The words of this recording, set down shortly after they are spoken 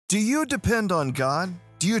Do you depend on God?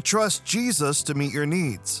 Do you trust Jesus to meet your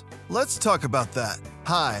needs? Let's talk about that.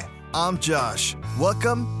 Hi, I'm Josh.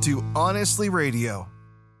 Welcome to Honestly Radio.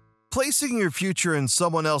 Placing your future in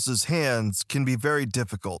someone else's hands can be very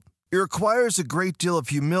difficult. It requires a great deal of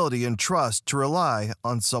humility and trust to rely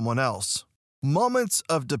on someone else. Moments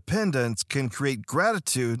of dependence can create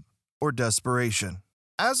gratitude or desperation.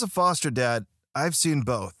 As a foster dad, I've seen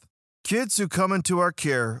both. Kids who come into our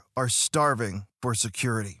care are starving for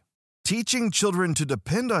security. Teaching children to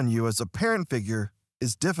depend on you as a parent figure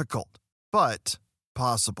is difficult, but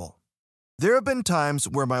possible. There have been times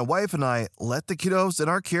where my wife and I let the kiddos in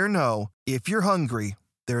our care know, if you're hungry,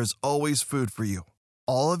 there is always food for you.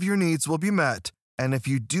 All of your needs will be met, and if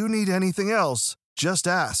you do need anything else, just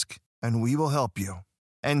ask, and we will help you.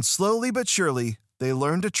 And slowly but surely, they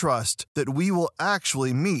learn to trust that we will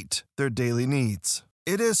actually meet their daily needs.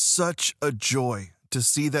 It is such a joy to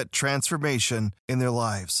see that transformation in their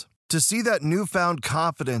lives, to see that newfound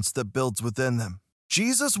confidence that builds within them.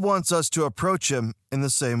 Jesus wants us to approach him in the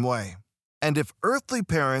same way. And if earthly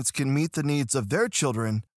parents can meet the needs of their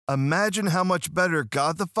children, imagine how much better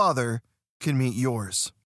God the Father can meet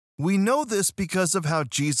yours. We know this because of how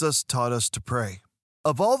Jesus taught us to pray.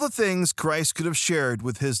 Of all the things Christ could have shared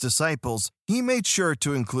with his disciples, he made sure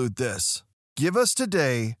to include this: "Give us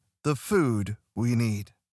today the food we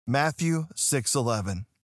need." Matthew 6:11.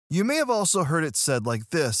 You may have also heard it said like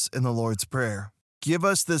this in the Lord's Prayer: "Give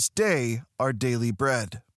us this day our daily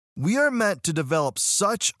bread." We are meant to develop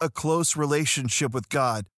such a close relationship with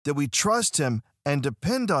God that we trust him and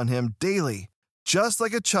depend on him daily, just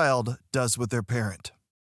like a child does with their parent.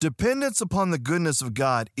 Dependence upon the goodness of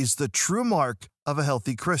God is the true mark of a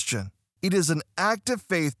healthy Christian. It is an active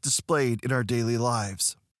faith displayed in our daily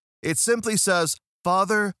lives. It simply says,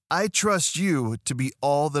 "Father, I trust you to be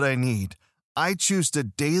all that I need. I choose to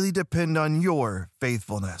daily depend on your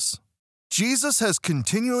faithfulness." Jesus has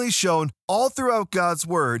continually shown all throughout God's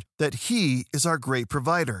Word that he is our great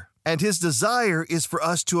provider, and his desire is for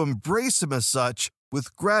us to embrace him as such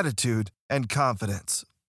with gratitude and confidence.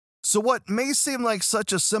 So what may seem like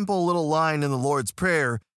such a simple little line in the Lord's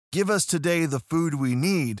Prayer, "Give us today the food we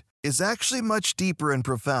need," is actually much deeper and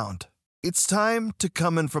profound. It's time to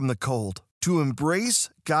come in from the cold, to embrace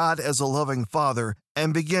God as a loving Father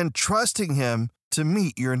and begin trusting him to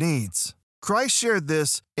meet your needs. Christ shared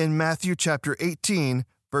this in Matthew chapter 18,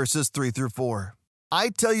 verses 3-4. "I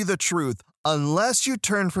tell you the truth, unless you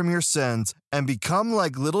turn from your sins and become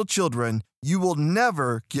like little children, you will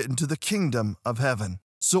never get into the kingdom of heaven.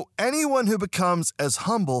 So anyone who becomes as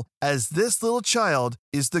humble as this little child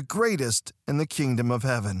is the greatest in the kingdom of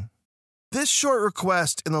heaven." This short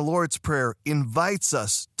request in the Lord's Prayer invites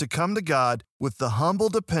us to come to God with the humble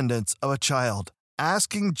dependence of a child,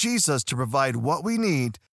 asking Jesus to provide what we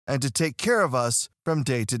need and to take care of us from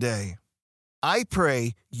day to day. I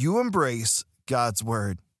pray you embrace God's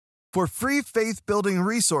Word. For free faith-building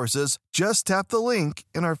resources, just tap the link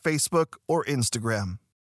in our Facebook or Instagram.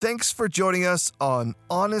 Thanks for joining us on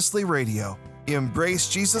Honestly Radio. Embrace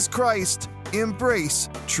Jesus Christ. Embrace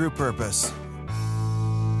true purpose.